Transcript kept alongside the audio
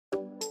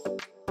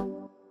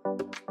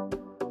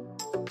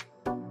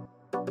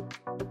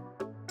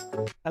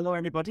Hello,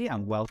 everybody,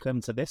 and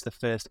welcome to the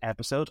first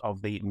episode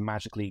of the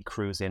Magically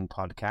Cruising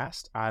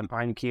podcast.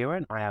 I'm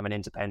Kieran. I am an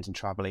independent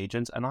travel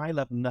agent, and I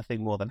love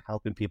nothing more than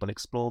helping people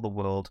explore the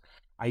world,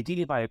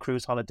 ideally via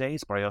cruise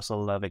holidays, but I also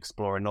love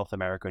exploring North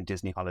America and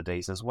Disney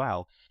holidays as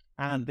well.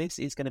 And this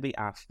is going to be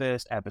our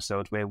first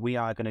episode where we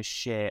are going to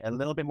share a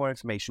little bit more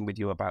information with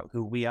you about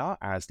who we are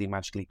as the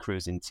Magically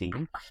Cruising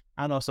team,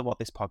 and also what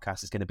this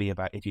podcast is going to be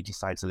about if you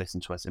decide to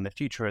listen to us in the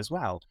future as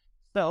well.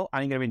 So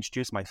I'm going to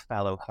introduce my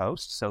fellow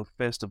hosts. So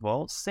first of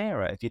all,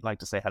 Sarah, if you'd like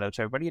to say hello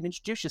to everybody and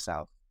introduce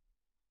yourself.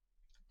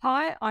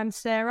 Hi, I'm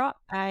Sarah,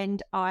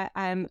 and I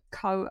am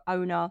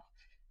co-owner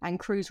and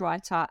cruise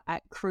writer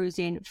at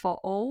Cruising for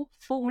All,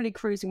 formerly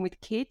Cruising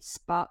with Kids,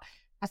 but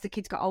as the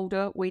kids got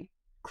older, we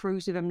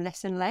cruise with them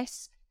less and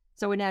less.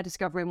 So we're now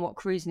discovering what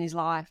cruising is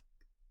like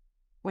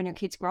when your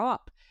kids grow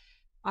up.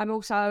 I'm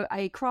also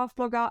a craft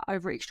blogger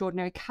over at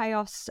Extraordinary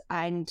Chaos,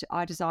 and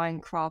I design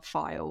craft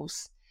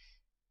files.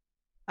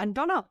 And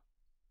Donna?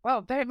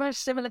 Well, very much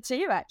similar to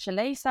you,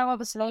 actually. So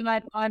obviously,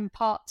 I'm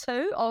part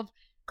two of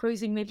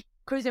Cruising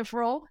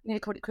for All. You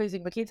call it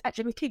Cruising with Kids.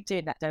 Actually, we keep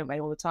doing that, don't we,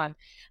 all the time?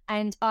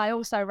 And I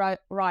also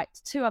write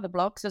two other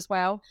blogs as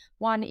well.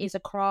 One is a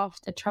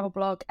craft, a travel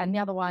blog, and the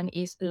other one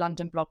is a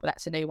London blog, but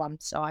that's a new one.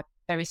 So I'm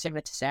very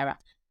similar to Sarah.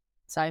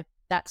 So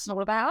that's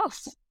all about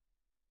us.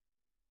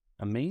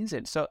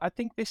 Amazing. So I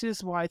think this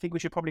is why I think we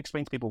should probably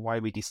explain to people why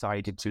we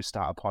decided to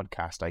start a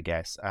podcast, I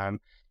guess.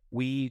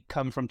 We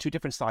come from two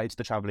different sides of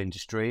the travel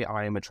industry.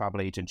 I am a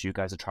travel agent. You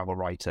guys are travel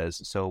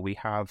writers. So we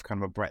have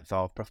kind of a breadth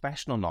of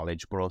professional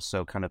knowledge, but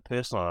also kind of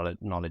personal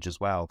knowledge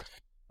as well.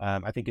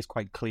 I think it's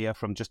quite clear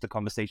from just the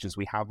conversations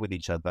we have with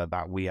each other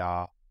that we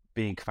are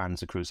big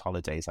fans of cruise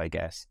holidays, I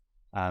guess.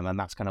 And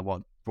that's kind of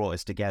what brought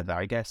us together.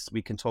 I guess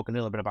we can talk a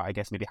little bit about, I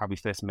guess, maybe how we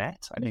first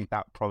met. I think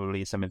that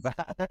probably is something that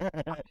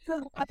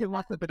I think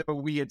that's a bit of a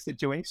weird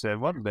situation,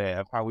 wasn't it,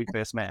 of how we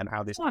first met and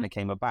how this kind of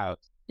came about.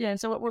 Yeah,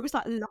 so what was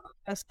that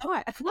first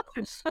night? It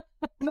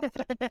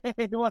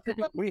was a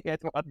bit weird,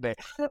 wasn't it?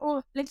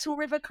 Little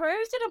river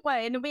cruise, didn't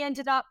we? And we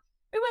ended up,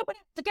 we went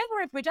together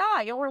every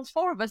day, all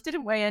four of us,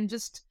 didn't we? And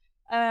just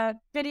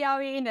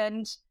videoing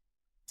and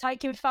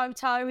taking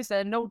photos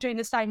and all doing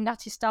the same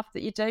nutty stuff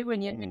that you do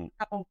when you're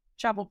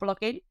travel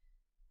blogging.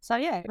 So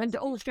yeah, and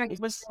all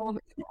strength was on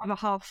a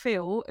half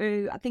Phil,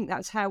 who I think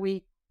that's how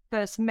we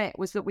first met,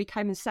 was that we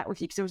came and sat with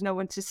you because there was no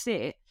one to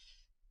sit.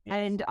 Yes.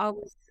 And I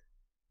was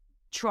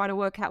trying to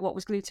work out what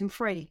was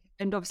gluten-free.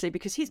 And obviously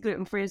because he's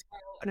gluten-free as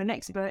well and an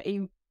expert,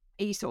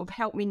 he sort of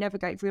helped me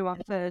navigate through my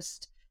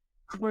first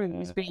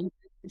cruise being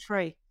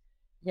gluten-free.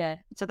 Yeah,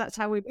 so that's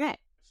how we met.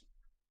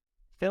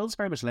 Phil's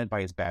very much led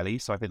by his belly,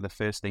 so I think the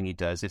first thing he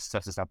does is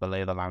suss us out the lay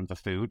of the land for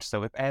food.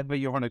 So if ever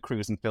you're on a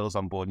cruise and Phil's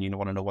on board and you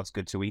want to know what's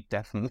good to eat,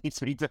 definitely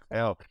speak to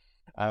Phil,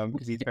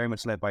 because he's very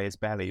much led by his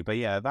belly. But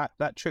yeah,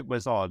 that trip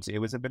was odd. It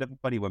was a bit of a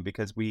funny one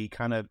because we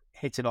kind of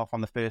hit it off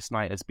on the first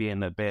night as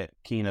being a bit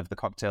keen of the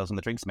cocktails and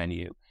the drinks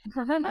menu.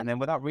 And then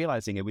without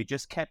realizing it, we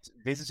just kept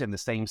visiting the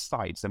same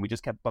sites and we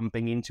just kept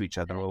bumping into each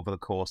other over the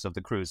course of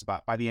the cruise.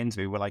 But by the end of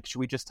it, we were like, should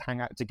we just hang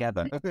out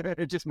together?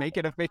 Just make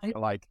it official,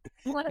 like...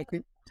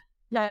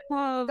 Yeah,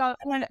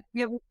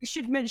 we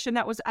should mention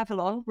that was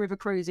Avalon River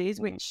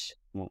Cruises, which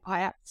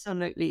I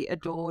absolutely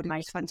adored. It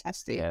was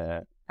fantastic.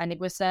 Yeah. And it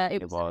was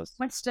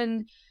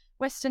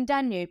Western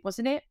Danube,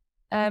 wasn't it?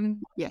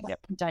 Yes.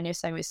 Yep. Danube.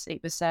 So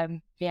it was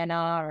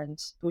Vienna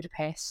and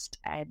Budapest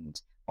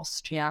and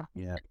Austria.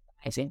 Yeah.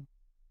 Amazing.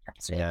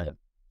 Yeah.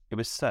 It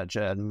was such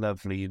a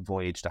lovely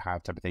voyage to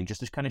have, type of thing. Just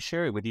to kind of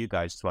share it with you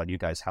guys as well. You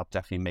guys helped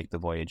definitely make the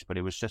voyage, but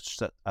it was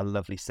just a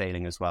lovely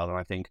sailing as well. And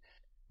I think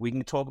we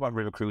can talk about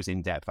river cruise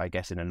in depth, I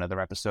guess, in another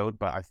episode.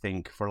 But I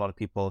think for a lot of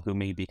people who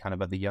may be kind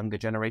of of the younger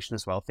generation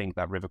as well, think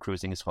that river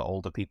cruising is for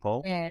older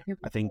people. Yeah.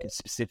 I think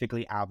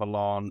specifically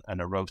Avalon and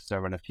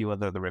Arosa and a few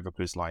other of the river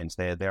cruise lines,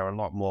 they're a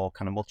lot more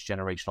kind of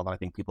multi-generational than I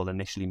think people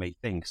initially may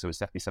think. So it's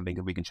definitely something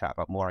that we can chat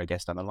about more, I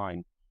guess, down the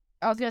line.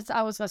 I was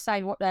going to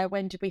say,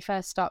 when did we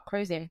first start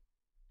cruising?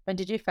 When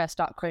did you first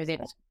start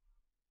cruising?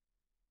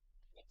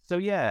 So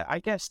yeah, I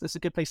guess that's a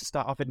good place to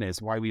start off, isn't it?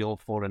 Is why we all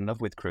fall in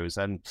love with cruise.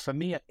 And for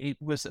me, it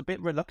was a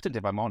bit reluctant,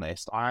 if I'm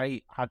honest.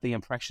 I had the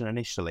impression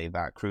initially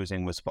that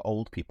cruising was for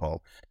old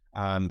people.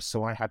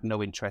 So I had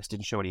no interest,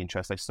 didn't show any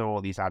interest. I saw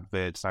all these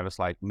adverts. I was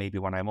like, maybe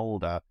when I'm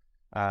older.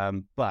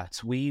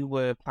 But we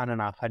were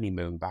planning our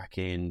honeymoon back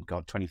in,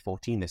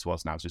 2014 this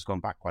was now. So it's gone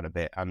back quite a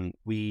bit. And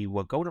we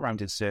were going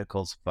around in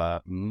circles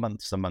for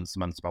months and months and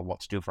months about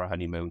what to do for our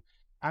honeymoon.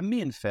 And me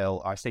and Phil,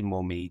 I say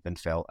more me than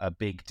Phil, are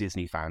big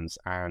Disney fans.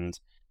 And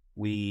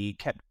we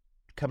kept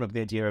coming up with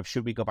the idea of,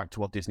 should we go back to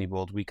Walt Disney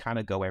World? We kind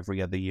of go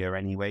every other year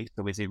anyway.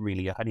 So is it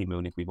really a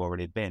honeymoon if we've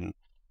already been?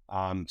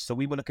 So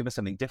we were looking for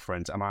something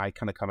different. And I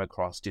kind of come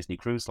across Disney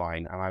Cruise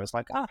Line. And I was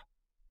like,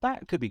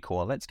 that could be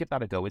cool. Let's give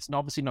that a go. It's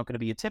obviously not going to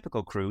be a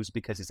typical cruise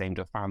because it's aimed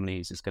at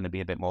families. It's going to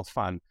be a bit more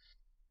fun.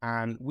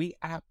 And we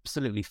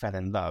absolutely fell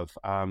in love.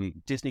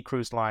 Disney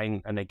Cruise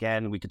Line, and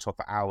again, we could talk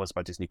for hours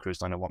about Disney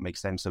Cruise Line and what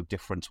makes them so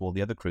different to all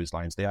the other cruise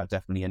lines. They are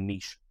definitely a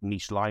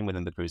niche line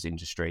within the cruise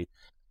industry.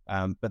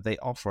 But they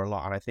offer a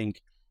lot. And I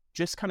think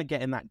just kind of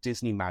getting that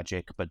Disney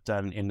magic, but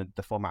done in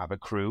the format of a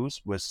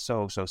cruise was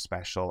so, so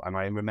special. And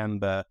I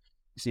remember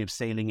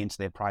sailing into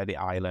their private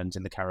island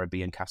in the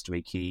Caribbean,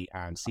 Castaway Cay,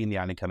 and seeing the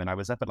island come in. I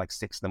was up at like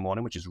 6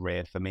 a.m, which is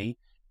rare for me,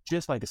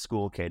 just like a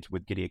school kid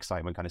with giddy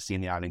excitement, kind of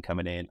seeing the island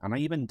coming in. And I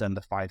even done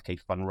the 5K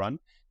fun run.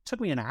 It took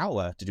me an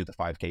hour to do the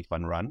 5K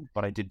fun run,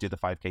 but I did do the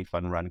 5K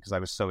fun run because I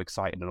was so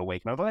excited and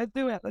awake. And I was like, let's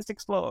do it, let's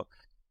explore.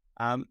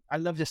 I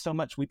loved it so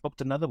much. We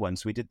booked another one.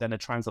 So we did then a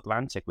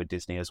transatlantic with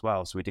Disney as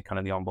well. So we did kind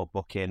of the onboard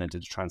booking and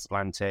did a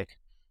transatlantic.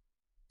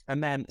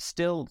 And then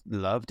still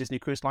love Disney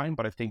Cruise Line,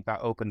 but I think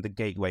that opened the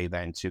gateway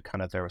then to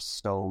kind of, there are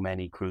so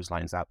many cruise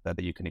lines out there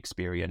that you can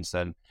experience.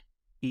 And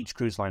each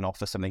cruise line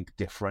offers something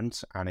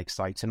different and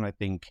exciting. I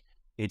think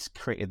it's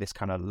created this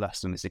kind of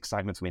lust and this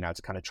excitement for me now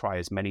to kind of try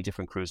as many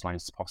different cruise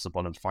lines as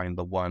possible and find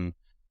the one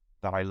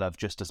that I love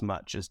just as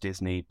much as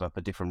Disney, but for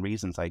different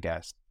reasons, I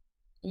guess.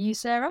 You,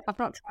 Sarah? I've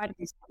not tried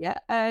this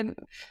yet. I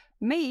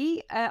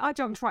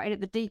jumped right in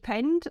at the deep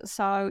end.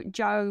 So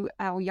Joe,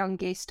 our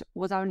youngest,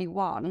 was only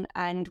 1,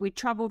 and we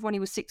travelled when he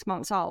was 6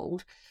 months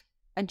old,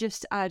 and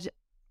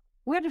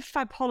we had a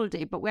fab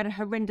holiday, but we had a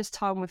horrendous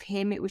time with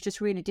him. It was just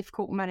really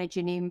difficult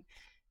managing him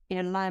in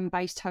a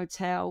land-based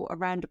hotel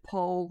around a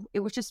pool.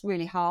 It was just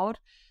really hard.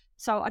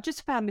 So I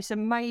just found this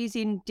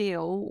amazing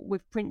deal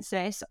with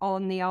Princess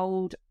on the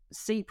old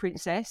Sea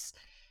Princess.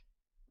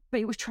 But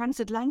it was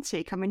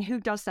transatlantic. I mean, who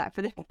does that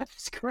for the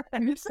first cruise?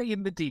 I'm saying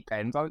in the deep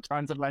end on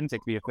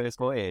transatlantic for your first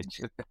voyage.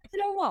 You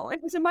know what?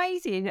 It was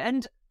amazing.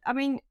 And I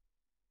mean,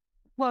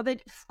 well,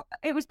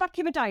 it was back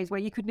in the days where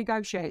you could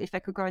negotiate if they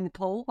could go in the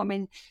pool. I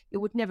mean, it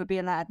would never be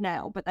allowed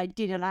now, but they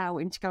did allow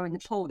him to go in the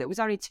pool. There was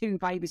only 2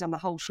 babies on the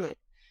whole ship.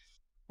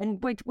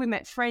 And we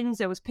met friends.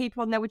 There was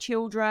people on there with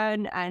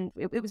children, and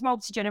it was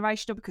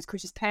multi-generational because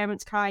Chris's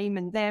parents came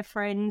and their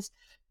friends.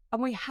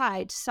 And we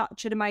had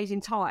such an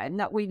amazing time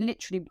that we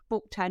literally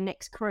booked our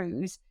next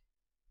cruise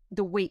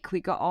the week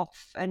we got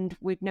off, and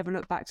we've never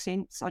looked back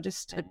since. I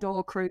just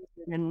adore cruising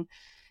and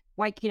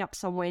waking up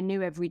somewhere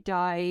new every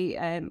day.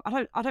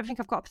 I don't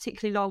think I've got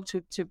particularly loyal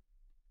to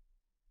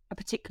a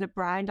particular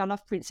brand. I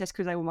love Princess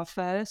because they were my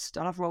first.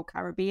 I love Royal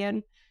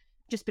Caribbean.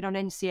 Just been on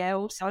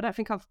NCL, so I don't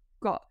think I've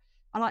got.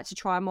 I like to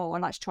try them all. I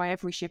like to try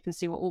every ship and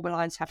see what all the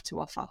lines have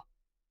to offer.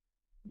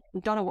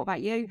 Donna, what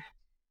about you?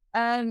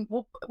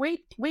 Well,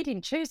 we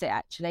didn't choose it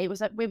actually. It was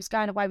that we was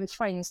going away with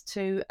friends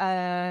to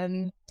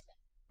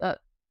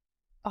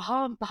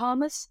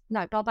Bahamas.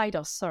 No,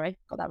 Barbados. Sorry,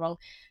 got that wrong.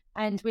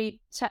 And we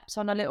tapped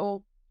on a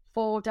little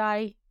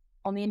 4-day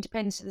on the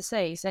Independence of the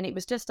Seas, and it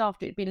was just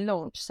after it had been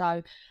launched. So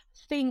I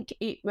think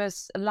it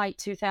was late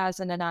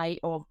 2008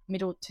 or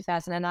middle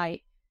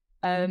 2008.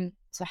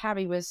 So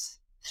Harry was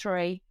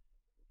 3,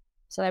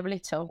 so they were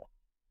little,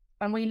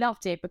 and we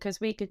loved it because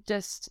we could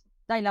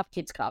they love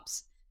kids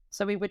clubs,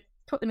 so we would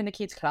put them in the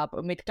kids club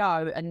and we'd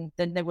go, and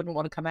then they wouldn't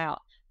want to come out.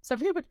 So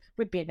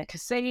we'd be in a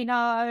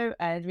casino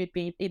and we'd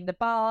be in the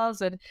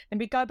bars, and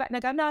we'd go back and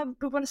they go, no,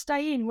 we want to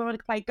stay in. We want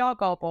to play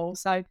Gaga Ball.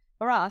 So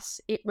for us,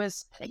 it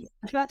was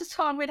about the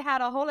time we'd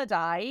had a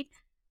holiday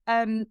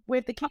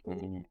with the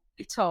kids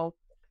at all.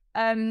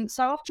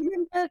 So do you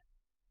remember?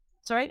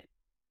 Sorry.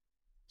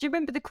 Do you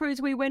remember the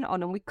cruise we went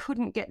on and we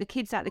couldn't get the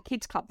kids out of the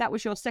kids club? That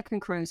was your second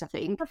cruise, I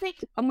think.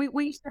 And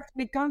we used to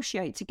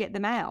negotiate to get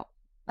them out.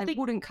 They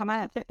wouldn't come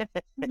out.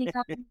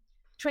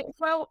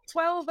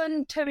 12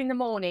 and 2 in the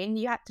morning,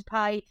 you had to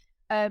pay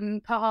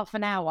per half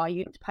an hour.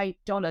 You had to pay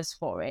dollars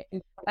for it.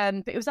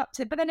 But it was up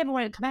to. But they never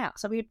wanted to come out,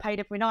 so we had paid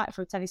every night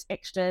for this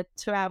extra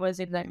 2 hours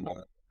in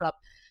the club.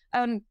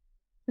 And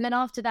then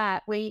after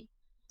that, we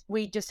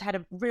just had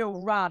a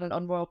real run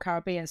on Royal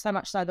Caribbean. So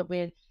much so that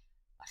I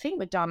think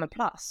we're Diamond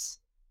Plus.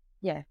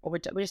 Yeah, or we're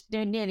just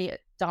nearly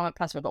at Diamond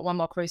Plus. We've got one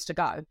more cruise to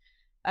go.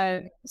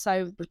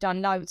 So we've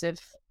done loads of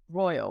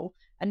Royal.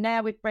 And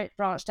now we've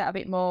branched out a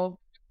bit more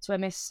to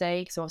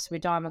MSC, because obviously we're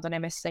Diamond on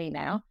MSC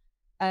now.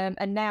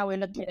 And now we're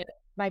looking at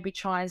maybe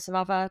trying some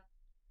other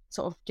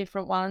sort of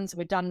different ones.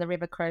 We've done the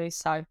River Cruise,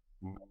 so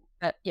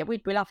but yeah, we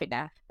love it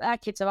now. But our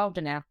kids are older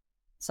now,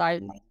 so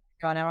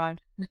go on our own.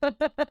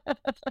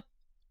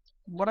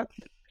 What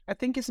I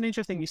think it's an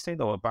interesting you say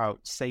though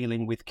about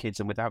sailing with kids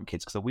and without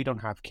kids, because we don't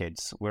have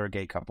kids. We're a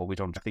gay couple. We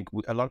don't. I think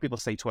a lot of people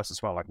say to us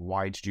as well, like,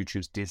 why did you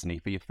choose Disney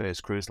for your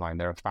first cruise line?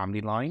 They're a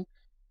family line,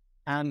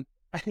 and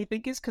I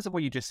think it's because of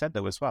what you just said,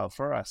 though, as well.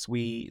 For us,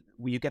 you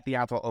get the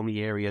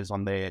adult-only areas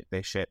on their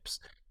ships,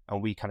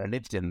 and we kind of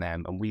lived in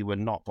them, and we were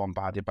not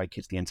bombarded by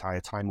kids the entire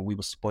time, and we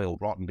were spoiled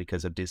rotten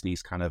because of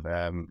Disney's kind of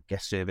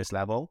guest service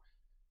level.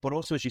 But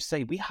also, as you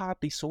say, we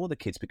hardly saw the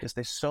kids because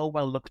they're so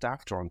well looked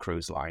after on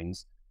cruise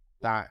lines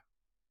that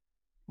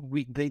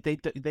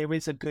there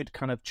is a good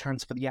kind of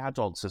chance for the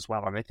adults as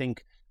well. And I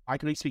think I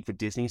can only speak for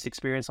Disney's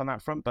experience on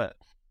that front, but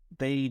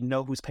they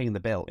know who's paying the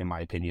bill, in my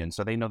opinion.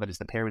 So they know that it's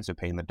the parents who are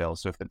paying the bill.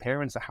 So if the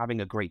parents are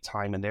having a great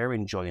time and they're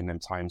enjoying them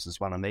times as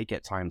well, and they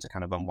get time to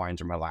kind of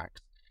unwind and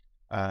relax,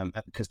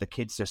 because the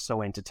kids are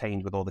so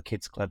entertained with all the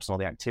kids clubs and all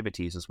the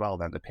activities as well,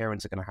 then the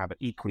parents are going to have an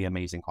equally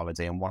amazing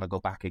holiday and want to go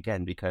back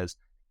again, because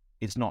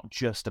it's not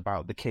just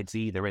about the kids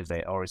either, is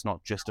it? Or it's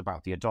not just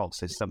about the adults.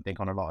 There's something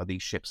on a lot of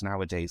these ships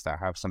nowadays that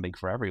have something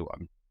for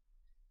everyone.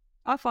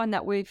 I find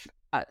that with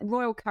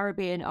Royal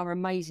Caribbean are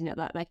amazing at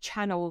that. They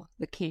channel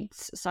the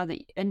kids so that,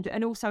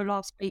 and also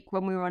last week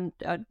when we were on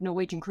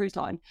Norwegian Cruise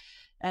Line,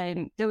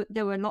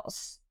 there were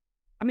lots.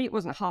 I mean, it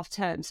wasn't half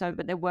term,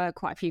 but there were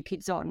quite a few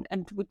kids on,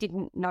 and we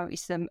didn't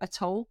notice them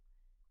at all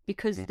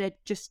because they're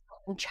just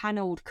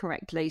channeled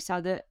correctly,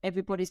 so that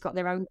everybody's got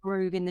their own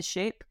groove in the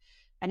ship,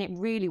 and it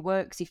really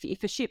works.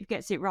 If a ship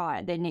gets it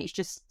right, then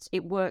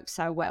it works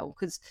so well.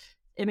 Because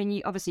I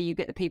mean, obviously you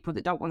get the people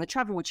that don't want to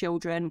travel with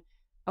children,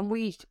 and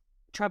we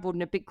travelled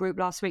in a big group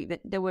last week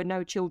that there were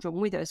no children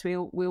with us. We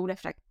all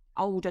left like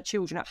older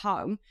children at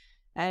home.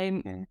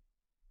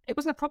 It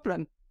wasn't a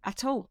problem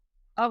at all.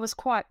 I was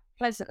quite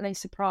pleasantly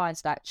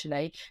surprised,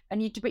 actually.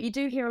 But you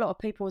do hear a lot of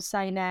people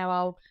say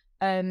now,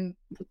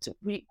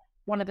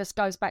 one of us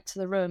goes back to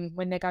the room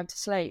when they're going to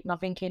sleep, and I'm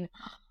thinking,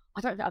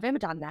 I don't think I've ever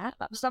done that.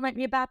 Does that make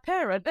me a bad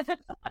parent? I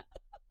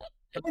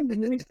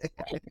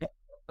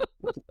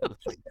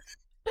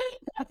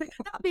think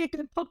that'd be a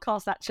good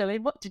podcast, actually.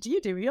 What did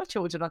you do with your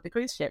children on the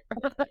cruise ship?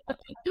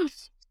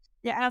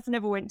 Yeah, ours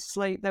never went to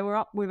sleep. They were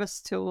up with us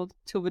till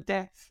the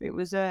death. It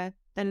was they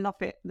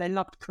love it. They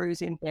loved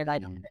cruising. Yeah, they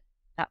love it.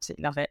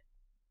 Absolutely love it.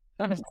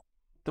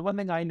 The one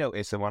thing I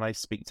notice, and when I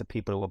speak to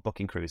people who are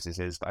booking cruises,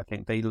 is I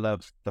think they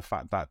love the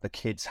fact that the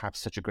kids have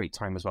such a great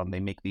time as well. And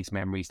they make these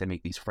memories, they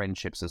make these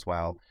friendships as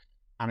well.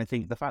 And I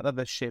think the fact that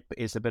the ship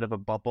is a bit of a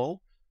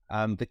bubble,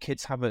 the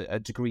kids have a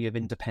degree of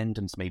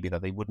independence maybe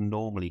that they wouldn't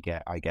normally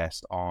get, I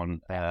guess,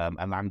 on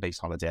a land-based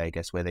holiday, I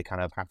guess, where they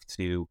kind of have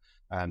to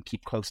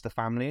keep close to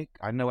family.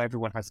 I know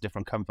everyone has a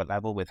different comfort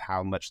level with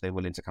how much they're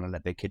willing to kind of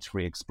let their kids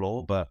free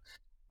explore, but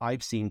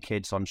I've seen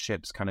kids on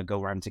ships kind of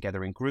go around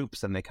together in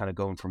groups, and they kind of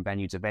going from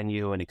venue to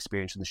venue and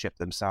experiencing the ship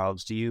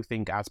themselves. Do you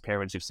think, as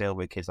parents who've sailed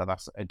with kids,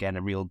 that's again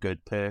a real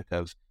good perk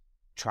of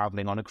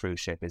traveling on a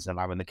cruise ship, is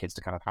allowing the kids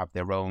to kind of have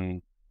their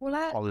own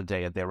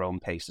holiday at their own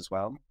pace as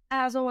well?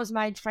 As always,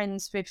 made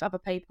friends with other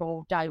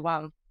people day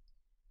one,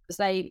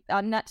 because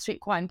and that's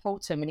quite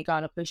important when you go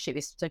on a cruise ship,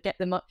 is to get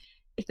them up.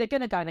 If they're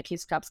going to go in the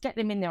kids clubs, get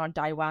them in there on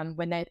day one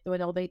when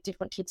all the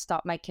different kids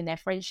start making their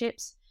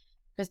friendships.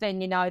 Because then,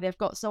 they've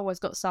always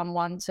got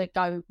someone to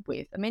go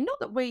with. I mean, not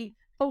that we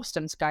forced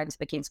them to go into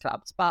the kids'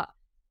 clubs, but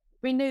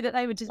we knew that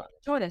they would just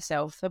enjoy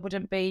themselves. They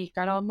wouldn't be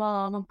going, oh,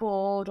 Mum, I'm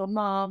bored, or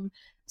Mum.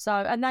 So,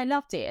 and they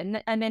loved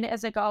it. And then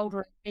as they got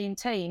older and being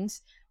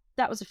teens,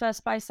 that was the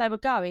first place they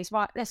would go. Is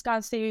right, let's go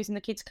and see who's in the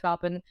kids'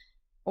 club and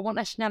or what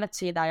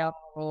nationality they are,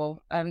 or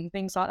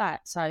things like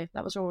that. So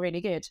that was all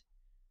really good.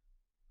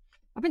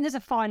 I think there's a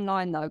fine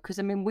line though, because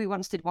I mean, we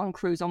once did one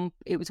cruise on.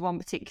 It was one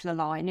particular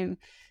line who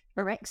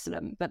were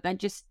excellent, but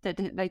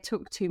they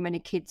took too many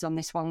kids on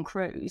this one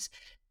cruise,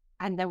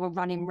 and they were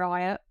running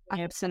riot,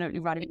 absolutely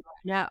running riot.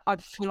 Now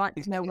I'd like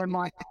to know where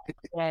my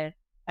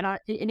and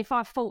if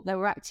I thought they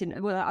were acting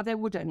well, they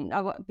wouldn't,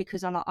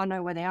 because I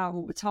know where they are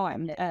all the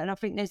time, and I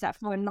think there's that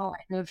fine line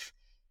of,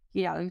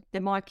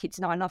 they're my kids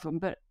and I love them,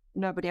 but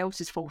nobody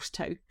else is forced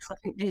to.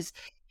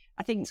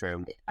 I think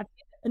True.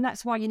 And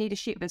that's why you need a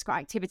ship that's got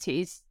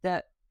activities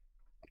that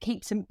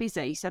keeps them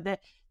busy, so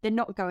that they're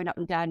not going up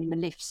and down in the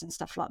lifts and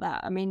stuff like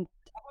that. I mean,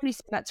 I've only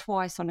seen that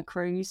twice on a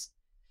cruise,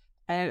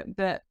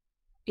 but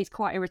it's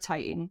quite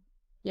irritating.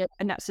 Yeah,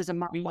 and that's as a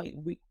mum.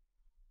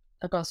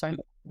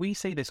 We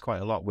say this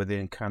quite a lot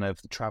within kind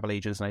of the travel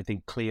agents, and I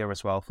think CLIA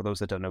as well. For those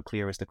that don't know,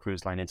 CLIA is the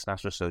Cruise Line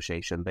International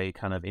Association. They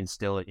kind of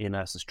instill in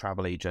us as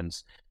travel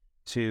agents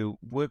to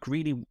work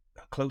really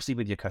closely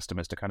with your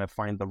customers to kind of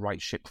find the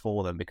right ship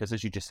for them. Because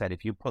as you just said,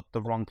 if you put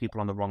the wrong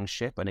people on the wrong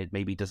ship and it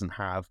maybe doesn't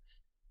have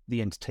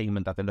the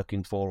entertainment that they're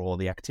looking for or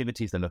the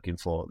activities they're looking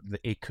for,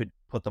 it could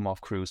put them off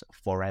cruise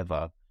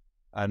forever.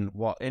 And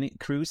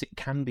cruise, it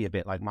can be a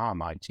bit like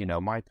Marmite.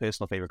 My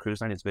personal favorite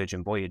cruise line is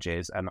Virgin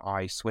Voyages, and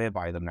I swear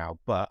by them now.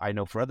 But I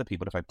know for other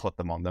people, if I put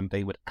them on them,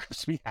 they would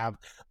actually have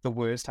the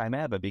worst time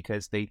ever,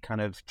 because they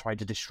kind of try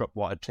to disrupt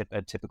what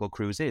a typical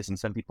cruise is. And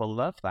some people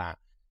love that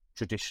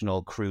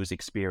traditional cruise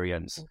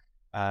experience.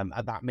 And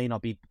that may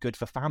not be good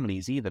for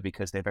families either,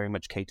 because they're very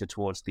much catered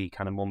towards the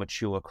kind of more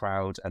mature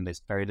crowd, and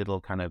there's very little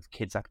kind of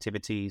kids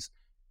activities.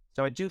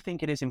 So I do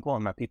think it is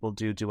important that people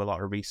do a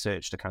lot of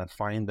research to kind of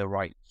find the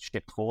right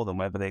ship for them,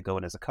 whether they're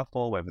going as a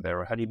couple, whether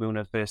they're a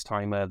honeymooner, first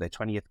timer, their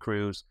 20th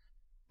cruise.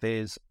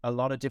 There's a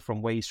lot of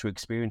different ways to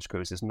experience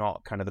cruise. It's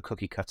not kind of the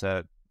cookie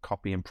cutter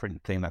copy and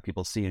print thing that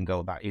people see and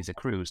go, that is a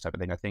cruise type of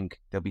thing. I think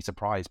they'll be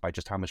surprised by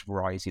just how much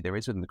variety there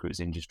is within the cruise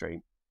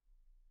industry.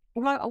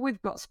 Well,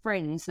 we've got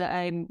friends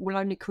that will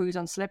only cruise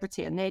on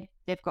Celebrity, and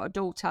they've got a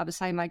daughter the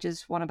same age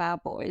as one of our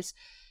boys,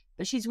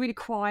 but she's really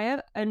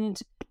quiet,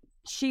 and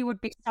she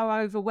would be so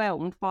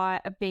overwhelmed by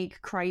a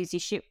big crazy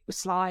ship with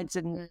slides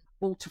and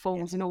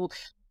waterfalls and all.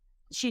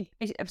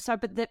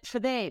 But for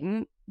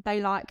them,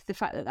 they like the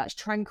fact that that's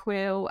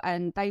tranquil,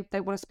 and they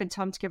want to spend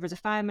time together as a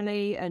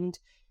family. And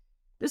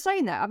they're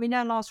saying that. I mean,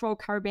 our last Royal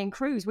Caribbean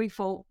cruise, we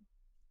thought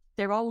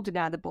they're older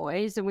now, the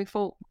boys, and we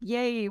thought,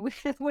 yeah, we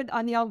went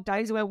on the old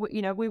days where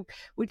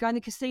we'd go in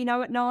the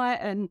casino at night,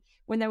 and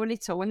when they were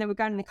little, when they were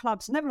going in the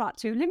clubs, and they were like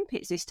 2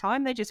 Olympics this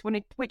time. They just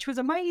wanted, which was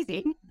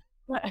amazing.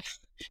 No,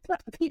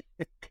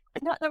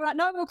 they were like,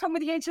 no, we'll come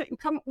with you.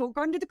 We'll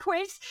go and do the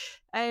quiz.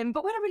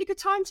 But we had a really good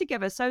time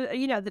together. So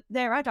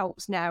they're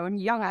adults now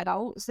and young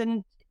adults,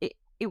 and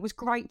it was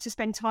great to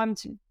spend time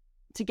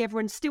together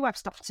and still have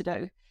stuff to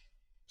do.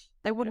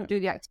 They wouldn't do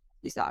the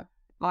activities though.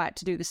 I had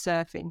to do the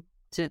surfing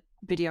to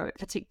video it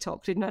for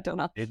TikTok, didn't I,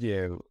 Donna? Did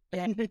you?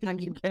 Yeah,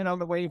 thank you. Getting on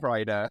the wave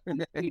rider. I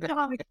wouldn't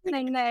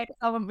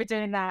be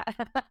doing that.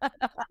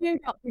 You're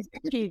not these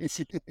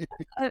kids.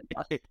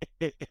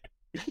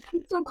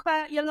 Talk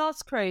about your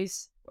last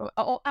cruise.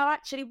 Or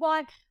actually,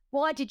 why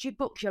did you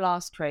book your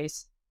last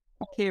cruise?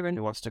 Kieran.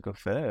 Who wants to go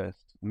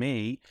first?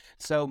 Me.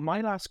 So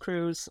my last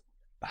cruise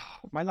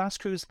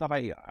that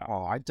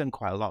I'd done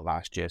quite a lot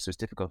last year, so it's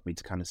difficult for me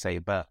to kind of say,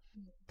 but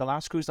the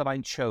last cruise that I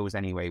chose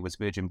anyway was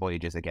Virgin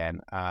Voyages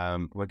again.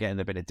 We're getting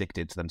a bit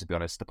addicted to them, to be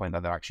honest, to the point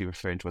that they're actually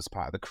referring to us as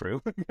part of the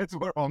crew because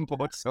we're on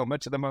board so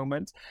much at the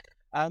moment.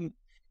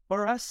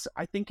 For us,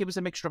 I think it was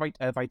a mixture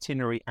of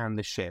itinerary and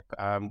the ship.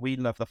 We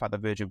love the fact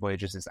that Virgin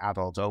Voyages is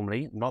adult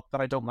only. Not that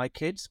I don't like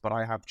kids, but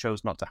I have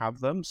chose not to have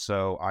them,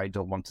 so I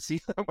don't want to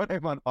see them when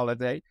I'm on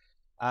holiday.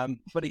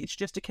 But it's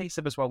just a case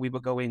of as well, we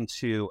were going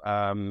to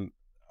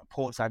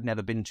ports I've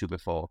never been to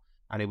before,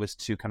 and it was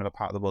to kind of a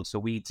part of the world. So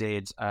we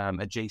did a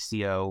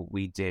JCO,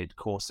 we did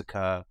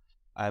Corsica.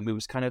 It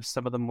was kind of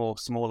some of the more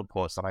smaller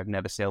ports that I've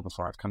never sailed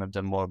before. I've kind of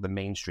done more of the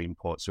mainstream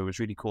ports, so it was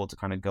really cool to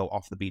kind of go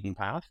off the beaten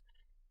path.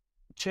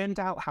 Turned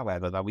out,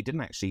 however, that we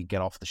didn't actually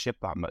get off the ship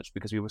that much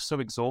because we were so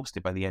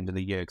exhausted by the end of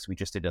the year, because we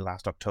just did it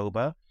last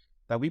October,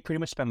 that we pretty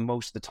much spent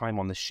most of the time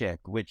on the ship,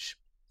 which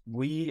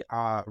we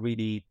are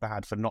really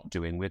bad for not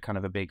doing. We're kind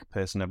of a big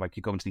person of like,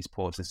 you go into these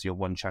ports, this is your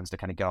one chance to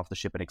kind of get off the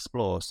ship and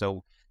explore.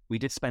 So we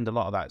did spend a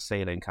lot of that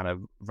sailing kind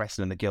of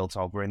wrestling the guilt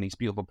of, we're in these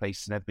beautiful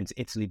places, never been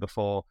to Italy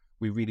before,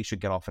 we really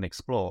should get off and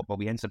explore. But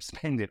we ended up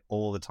spending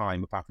all the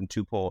time, apart from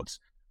 2 ports,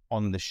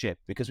 on the ship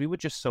because we were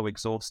just so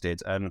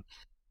exhausted. And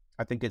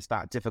I think it's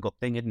that difficult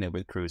thing, isn't it,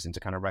 with cruising, to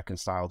kind of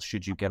reconcile,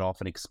 should you get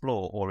off and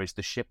explore, or is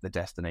the ship the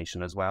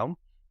destination as well?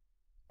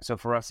 So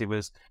for us,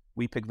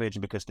 we picked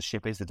Virgin because the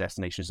ship is the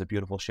destination. It's a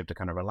beautiful ship to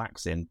kind of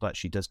relax in, but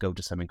she does go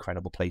to some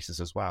incredible places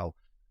as well.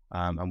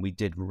 And we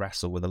did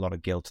wrestle with a lot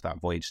of guilt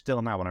that voyage.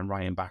 Still now, when I'm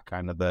writing back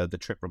kind of the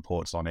trip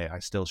reports on it, I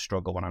still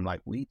struggle when I'm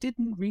like, we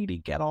didn't really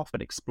get off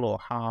and explore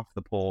half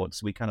the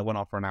ports. We kind of went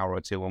off for an hour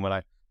or two and we're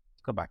like,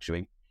 let's go back,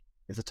 Chewie.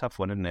 It's a tough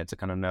one, isn't it, to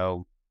kind of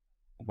know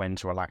when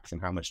to relax and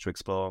how much to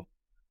explore.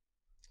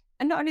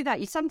 And not only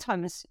that, you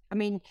sometimes, I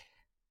mean,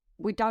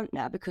 we don't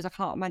now because I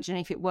can't imagine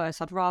anything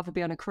worse. I'd rather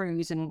be on a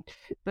cruise.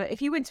 But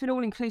if you went to an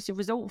all-inclusive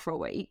resort for a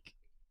week,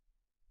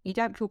 you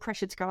don't feel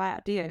pressure to go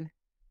out, do you?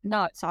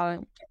 No. So I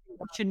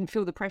shouldn't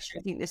feel the pressure.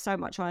 I think there's so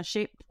much on a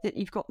ship that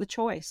you've got the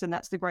choice, and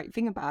that's the great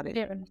thing about it.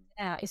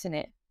 Yeah, isn't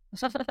it?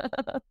 It's a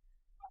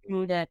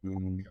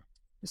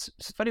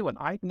funny one.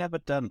 I'd never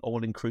done an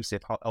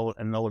all-inclusive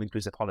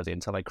holiday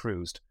until I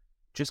cruised.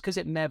 Just because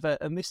it never,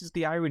 and this is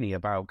the irony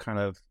about kind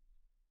of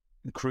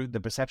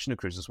the perception of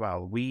cruise as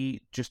well. We're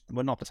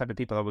not the type of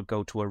people that would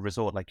go to a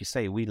resort, like you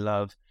say. We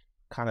love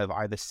kind of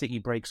either city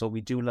breaks, or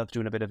we do love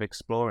doing a bit of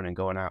exploring and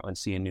going out and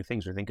seeing new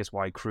things. I think it's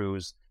why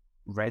cruise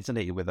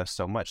resonated with us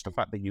so much. The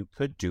fact that you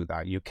could do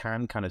that, you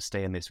can kind of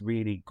stay in this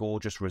really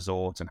gorgeous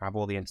resort and have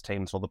all the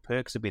entertainment, all the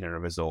perks of being in a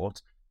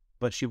resort,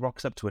 but she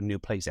rocks up to a new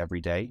place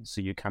every day,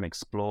 so you can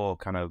explore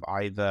kind of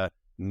either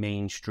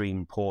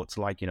mainstream ports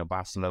like,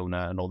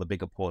 Barcelona and all the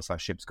bigger ports that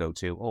ships go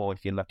to, or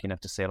if you're lucky enough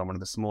to sail on one of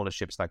the smaller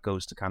ships that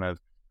goes to kind of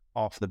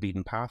off the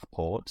beaten path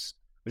ports,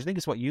 which I think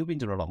is what you've been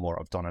doing a lot more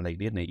of, Donna,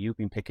 lately, isn't it? You've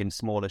been picking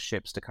smaller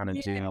ships to kind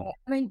of do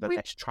the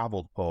less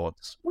travelled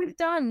ports. We've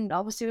done,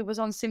 obviously it was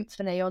on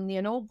Symphony on the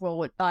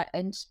inaugural at night,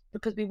 and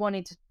because we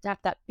wanted to have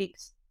that big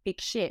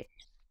ship,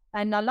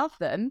 and I love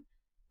them,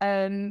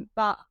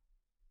 but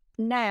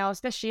now,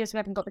 especially as we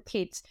haven't got the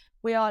kids,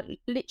 we are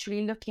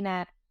literally looking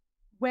at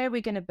where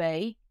we're going to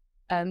be,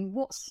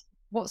 what's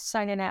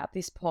sailing out of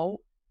this port,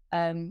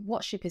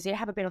 what ship is it,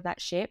 have a bit of that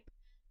ship.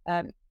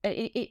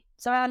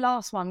 So our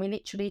last one, we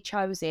literally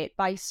chose it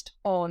based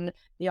on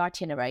the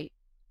itinerary,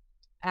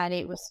 and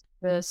it was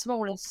the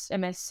smallest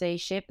MSC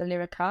ship, the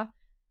Lyrica.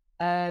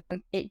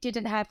 It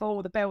didn't have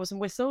all the bells and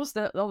whistles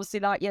that obviously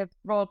like your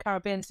Royal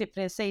Caribbean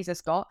Symphony of Seas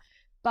has got,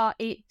 but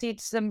it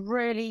did some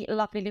really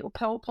lovely little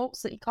pearl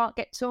ports that you can't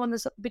get to on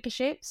the bigger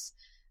ships.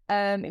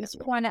 It was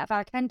flying out of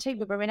Alicante.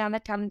 We were in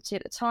Alicante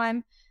at the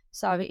time,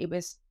 so it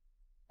was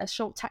a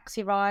short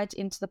taxi ride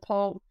into the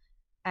port,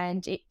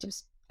 and it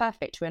was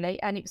perfect,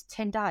 really. And it was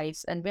 10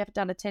 days, and we haven't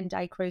done a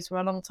 10-day cruise for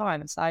a long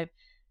time, so I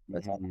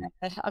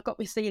got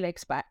my sea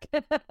legs back.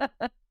 It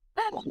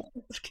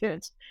was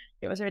good.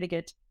 It was really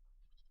good.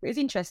 It was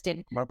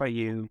interesting. What about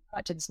you?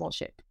 I did a small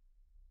ship.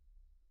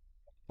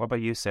 What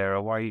about you,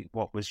 Sarah?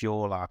 What was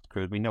your last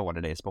cruise? We know what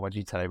it is, but why did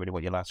you tell everybody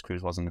what your last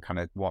cruise was and kind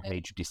of what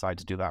made you decide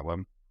to do that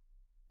one?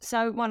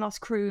 So my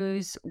last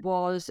cruise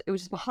was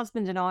my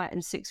husband and I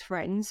and 6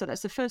 friends. So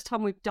that's the first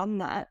time we've done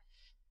that.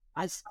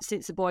 as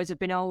since the boys have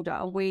been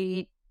older,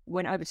 we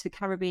went over to the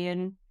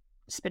Caribbean,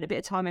 spent a bit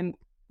of time in,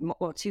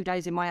 2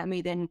 days in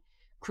Miami, then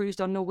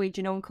cruised on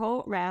Norwegian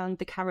Encore around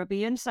the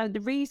Caribbean. So the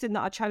reason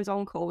that I chose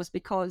Encore was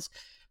because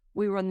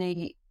we were on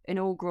the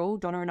inaugural,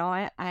 Donna and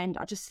I, and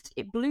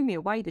it blew me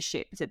away, the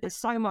ship. There's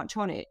so much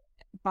on it,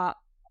 but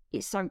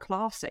it's so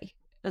classy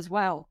as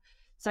well.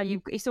 So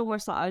it's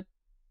almost like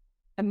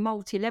a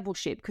multi-level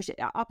ship, because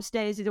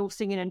upstairs is all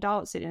singing and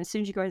dancing, and as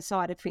soon as you go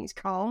inside, everything's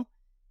calm.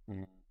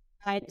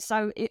 And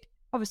so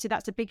obviously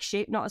that's a big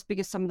ship, not as big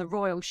as some of the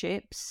royal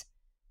ships,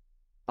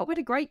 but we had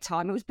a great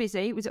time. It was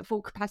busy. It was at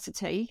full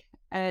capacity.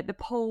 The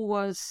pool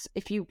was,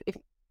 if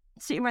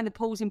sitting around the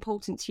pool is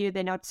important to you,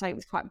 then I'd say it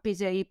was quite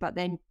busy, but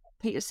then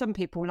some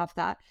people love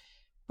that.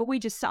 But we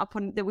just sat up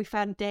on that. We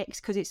found decks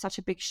because it's such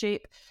a big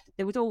ship.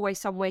 There was always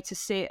somewhere to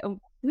sit, and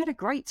we had a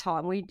great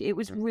time. It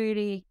was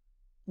really,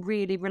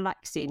 really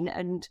relaxing,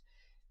 and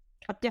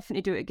I'd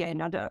definitely do it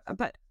again.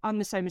 But I'm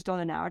the same as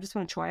Donna now. I just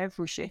want to try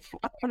every ship.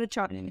 I want to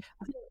try. I think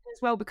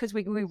as well, because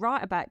we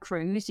write about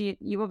cruise,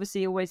 you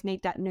obviously always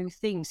need that new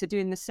thing. So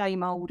doing the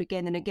same old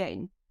again and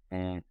again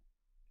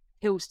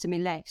appeals to me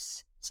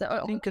less. So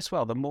I think as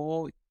well, the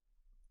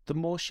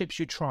more ships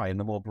you try and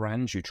the more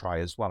brands you try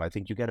as well, I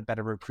think you get a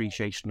better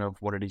appreciation of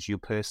what it is you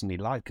personally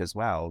like as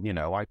well. You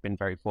know, I've been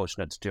very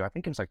fortunate to do, I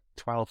think it was like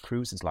 12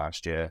 cruises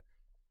last year.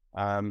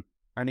 And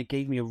it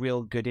gave me a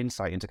real good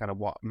insight into kind of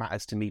what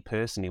matters to me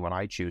personally when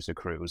I choose a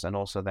cruise, and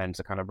also then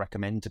to kind of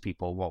recommend to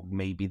people what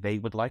maybe they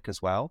would like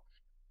as well.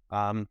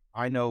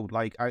 I know,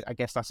 like, I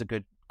guess that's a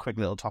good quick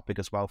little topic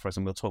as well for us,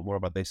 and we'll talk more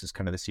about this as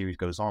kind of the series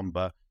goes on.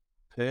 But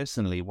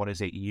personally, what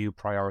is it you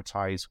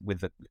prioritize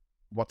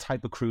what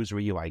type of cruiser are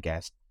you, I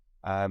guess?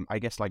 I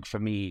guess, like, for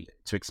me,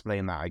 to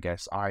explain that, I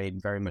guess I'm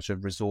very much a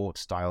resort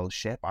style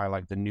ship. I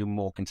like the new,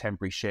 more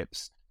contemporary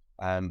ships.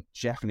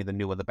 Definitely the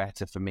newer the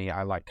better for me.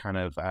 I like kind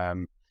of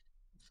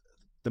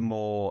the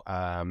more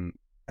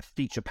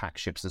feature pack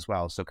ships as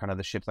well. So kind of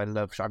the ships I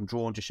love, I'm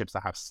drawn to ships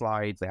that have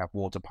slides, they have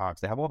water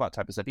parks, they have all that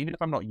type of stuff. Even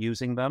if I'm not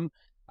using them,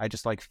 I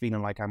just like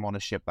feeling like I'm on a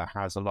ship that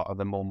has a lot of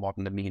the more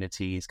modern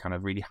amenities, kind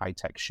of really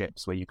high-tech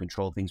ships where you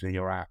control things with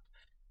your app.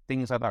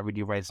 Things like that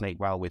really resonate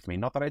well with me.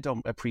 Not that I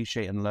don't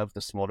appreciate and love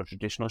the smaller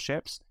traditional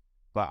ships,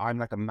 but I'm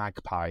like a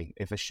magpie.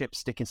 If a ship's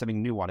sticking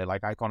something new on it,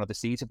 like Icon of the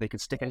Seas, if they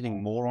could stick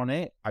anything more on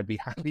it, I'd be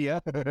happier.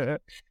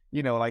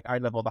 You know, like, I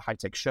love all the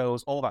high-tech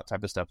shows, all that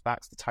type of stuff.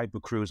 That's the type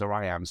of cruiser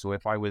I am. So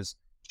if I was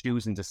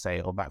choosing to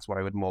sail, that's what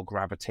I would more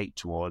gravitate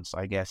towards.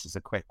 I guess is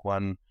a quick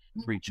one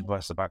for each of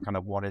us about kind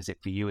of what is it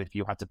for you if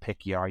you had to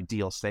pick your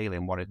ideal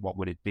sailing, what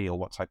would it be, or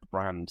what type of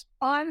brand?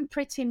 I'm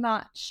pretty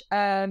much,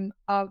 I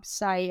would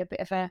say, a bit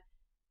of a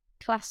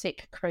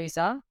classic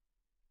cruiser.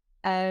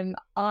 I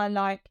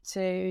like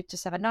to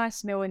just have a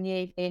nice meal in the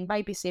evening,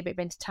 maybe see a bit of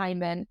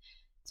entertainment,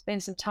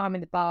 spend some time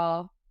in the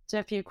bar, do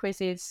a few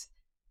quizzes,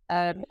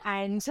 and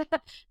I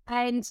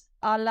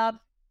love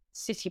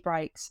city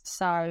breaks.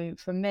 So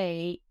for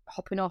me,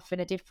 hopping off in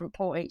a different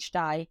port each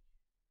day,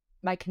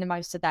 making the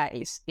most of that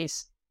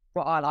is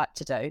what I like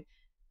to do.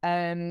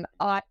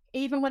 I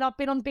even when I've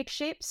been on big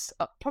ships,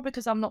 probably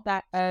because I'm not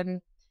that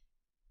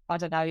I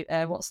don't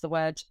know what's the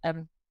word,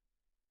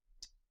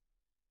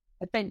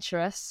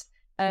 adventurous.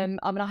 I mean,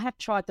 I have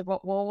tried the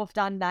rock wall. I've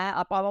done that.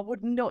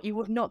 You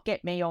would not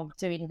get me on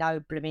doing no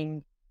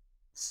blooming,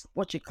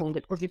 what do you call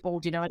it?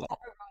 Board, you know?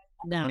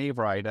 No. Wave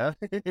rider.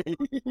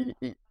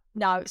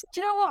 No.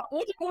 Do you know what? I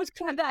would always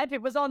claim that if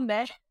it was on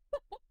there.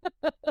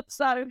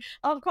 So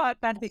I'm quite a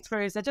bad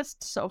cruiser.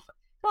 Just sort of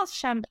glass of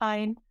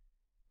champagne,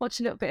 watch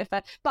a little bit of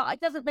that. But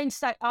it doesn't mean to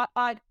say I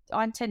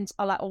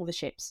like all the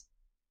ships.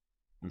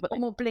 But the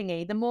more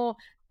blingy, the more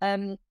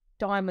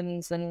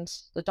diamonds and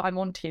the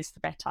diamantes,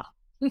 the better.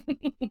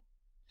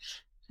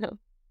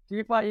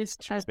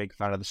 She's a big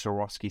fan of the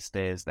Swarovski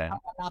stairs then,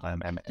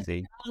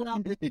 MXZ.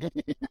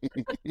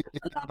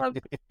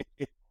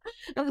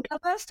 The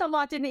first time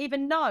I didn't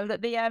even know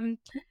that the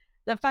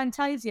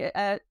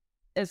Fantasia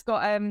has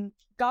got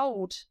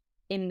gold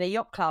in the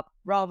yacht club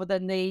rather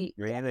than the...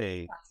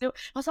 Really? I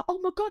was like, oh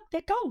my God,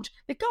 they're gold.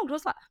 They're gold. I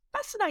was like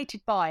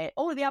fascinated by it.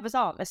 All of the others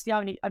aren't. That's the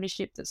only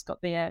ship that's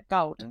got the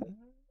gold. Mm-hmm.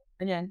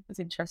 And yeah, it's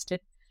interesting.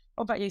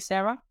 What about you,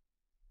 Sarah?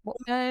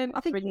 I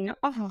think...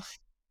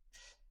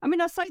 I mean,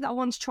 I say that I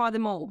want to try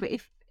them all, but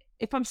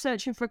if I'm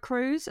searching for a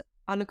cruise,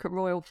 I look at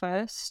Royal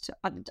first.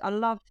 I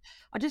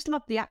just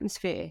love the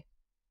atmosphere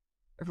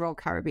of Royal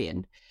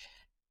Caribbean.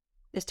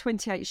 There's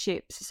 28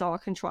 ships, so I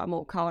can try them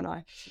all, can't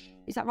I?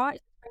 Is that right?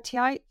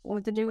 28? Or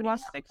with the new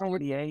ones?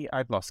 48.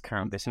 I've lost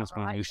count. There seems to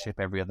be a new ship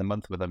every other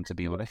month with them, to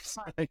be honest.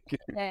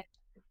 Yeah.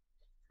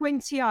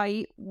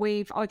 28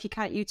 with, if you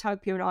count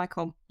Utopia and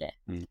Icon. Yeah.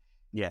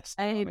 Yes,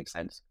 that makes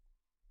sense.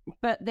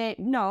 But I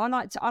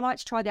like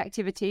to try the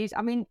activities.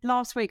 I mean,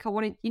 last week I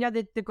wanted,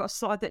 they've got a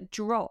slide that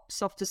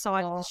drops off the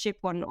side of the ship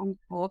on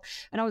Encore,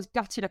 and I was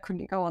gutted I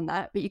couldn't go on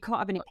that. But you can't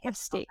have any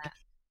plastic,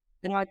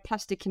 and I had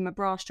plastic in my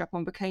bra strap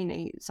on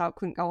bikini, so I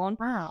couldn't go on.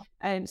 Wow.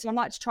 So I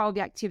like to try all the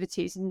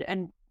activities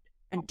and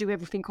do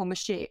everything on the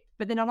ship.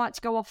 But then I like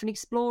to go off and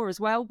explore as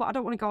well. But I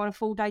don't want to go on a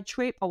full day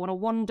trip. I want to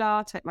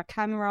wander, take my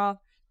camera.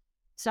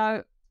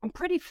 So I'm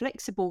pretty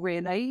flexible,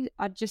 really.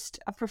 I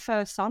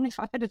prefer sun if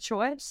I had a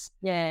choice.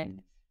 Yeah.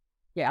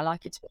 Yeah, I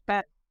like it too.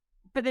 But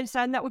then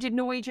saying that, we did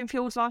Norwegian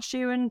Fjords last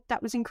year, and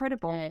that was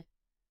incredible. Yeah.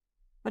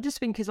 I just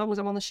think as long as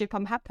I'm on the ship,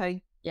 I'm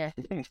happy. Yeah.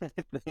 I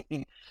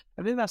think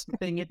that's the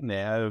thing, isn't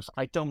it?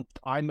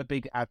 I'm a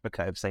big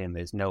advocate of saying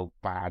there's no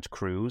bad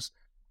cruise.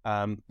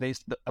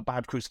 There's a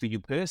bad cruise for you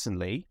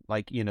personally.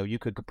 Like, you know, you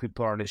could put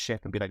on a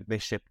ship and be like,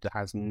 this ship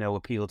has no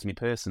appeal to me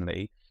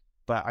personally.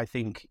 But I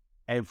think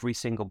every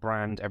single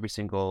brand, every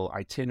single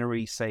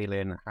itinerary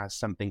sailing has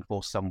something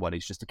for someone.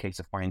 It's just a case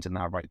of finding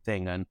that right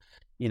thing. And,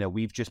 you know,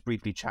 we've just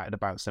briefly chatted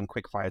about some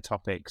quickfire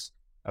topics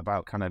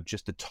about kind of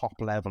just the top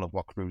level of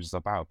what cruise is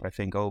about. But I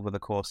think over the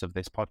course of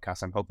this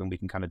podcast, I'm hoping we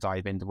can kind of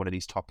dive into one of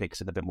these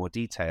topics in a bit more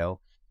detail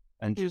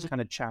and just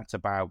kind of chat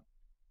about,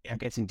 I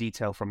guess, in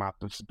detail from our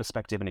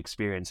perspective and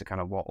experience of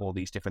kind of what all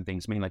these different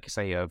things mean, like you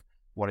say, of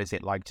what is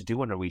it like to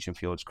do a Norwegian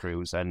Fjords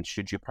cruise, and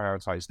should you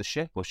prioritize the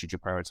ship or should you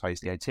prioritize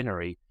the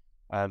itinerary?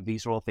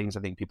 These are all things I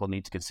think people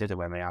need to consider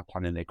when they are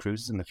planning their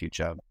cruises in the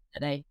future.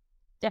 They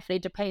definitely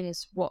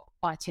depends what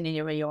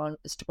itinerary you're on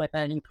as to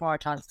whether you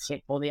prioritize the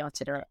ship or the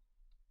itinerary.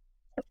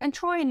 And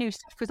trying new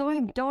stuff, because I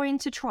am dying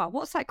to try.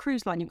 What's that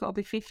cruise line you've got to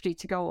be 50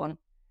 to go on?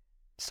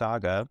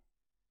 Saga.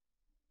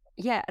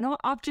 Yeah, and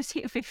I've just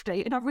hit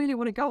 50 and I really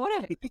want to go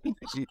on it.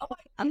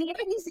 And the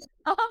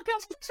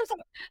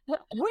we're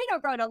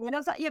not going on. And I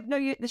was like, yeah,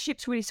 no, the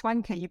ship's really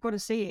swanky. You've got to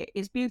see it.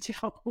 It's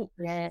beautiful.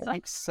 Yeah. It's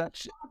like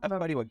such a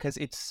funny one because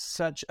it's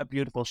such a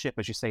beautiful ship,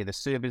 as you say. The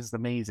service is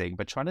amazing,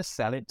 but trying to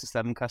sell it to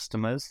some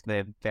customers,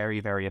 they're very,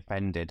 very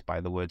offended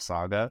by the word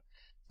Saga.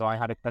 So I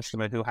had a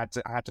customer who I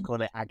had to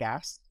call it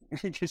Agas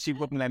because she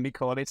wouldn't let me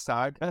call it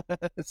Saga.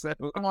 So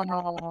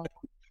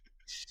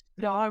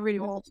no, I really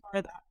want to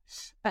try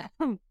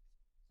that.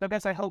 So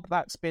guys, I hope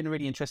that's been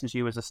really interesting to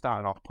you as a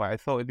starting off point. I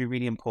thought it'd be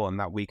really important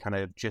that we kind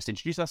of just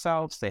introduce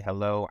ourselves, say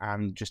hello,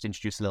 and just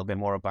introduce a little bit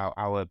more about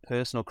our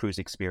personal cruise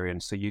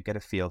experience so you get a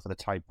feel for the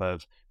type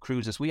of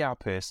cruisers we are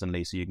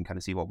personally, so you can kind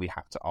of see what we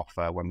have to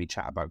offer when we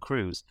chat about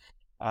cruise.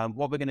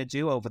 What we're going to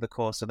do over the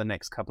course of the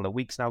next couple of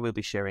weeks now, we'll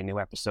be sharing new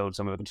episodes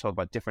and we're going to talk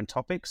about different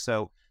topics.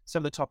 So some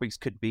of the topics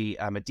could be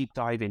a deep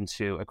dive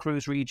into a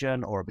cruise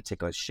region or a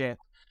particular ship.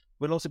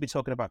 We'll also be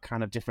talking about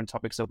kind of different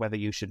topics of whether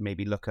you should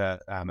maybe look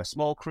at a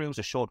small cruise,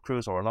 a short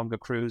cruise, or a longer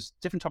cruise,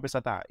 different topics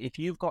like that. If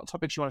you've got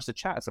topics you want us to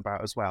chat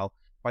about as well,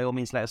 by all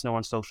means, let us know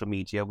on social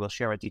media. We'll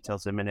share our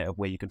details in a minute of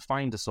where you can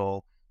find us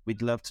all.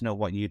 We'd love to know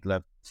what you'd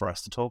love for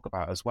us to talk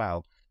about as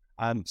well.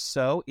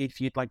 So if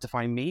you'd like to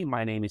find me,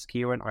 my name is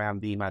Kieran. I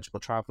am the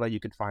Magical Traveller. You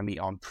can find me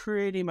on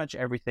pretty much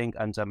everything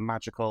under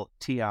Magical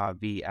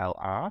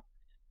TRVLR.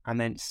 And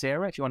then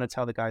Sarah, if you want to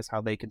tell the guys how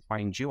they can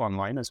find you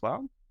online as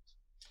well.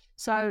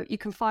 So you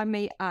can find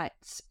me at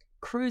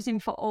Cruising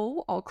for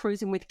All or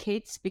Cruising with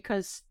Kids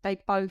because they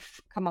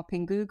both come up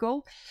in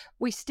Google.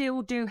 We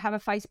still do have a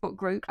Facebook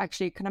group,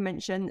 actually, can I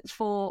mention,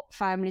 for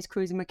families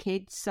cruising with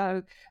kids.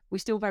 So we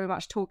still very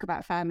much talk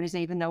about families,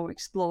 even though we're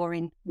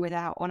exploring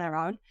on our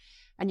own.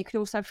 And you can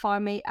also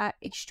find me at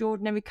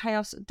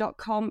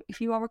extraordinarychaos.com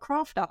if you are a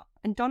crafter.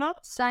 And Donna?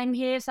 Same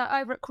here. So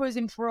over at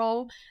Cruising for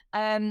All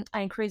and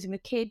Cruising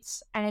with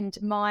Kids, and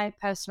my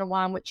personal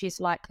one, which is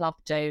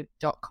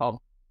likelovedo.com.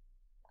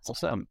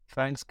 Awesome.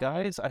 Thanks,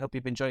 guys. I hope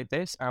you've enjoyed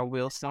this, and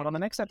we'll start on the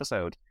next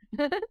episode.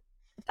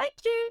 Thank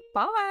you.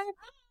 Bye.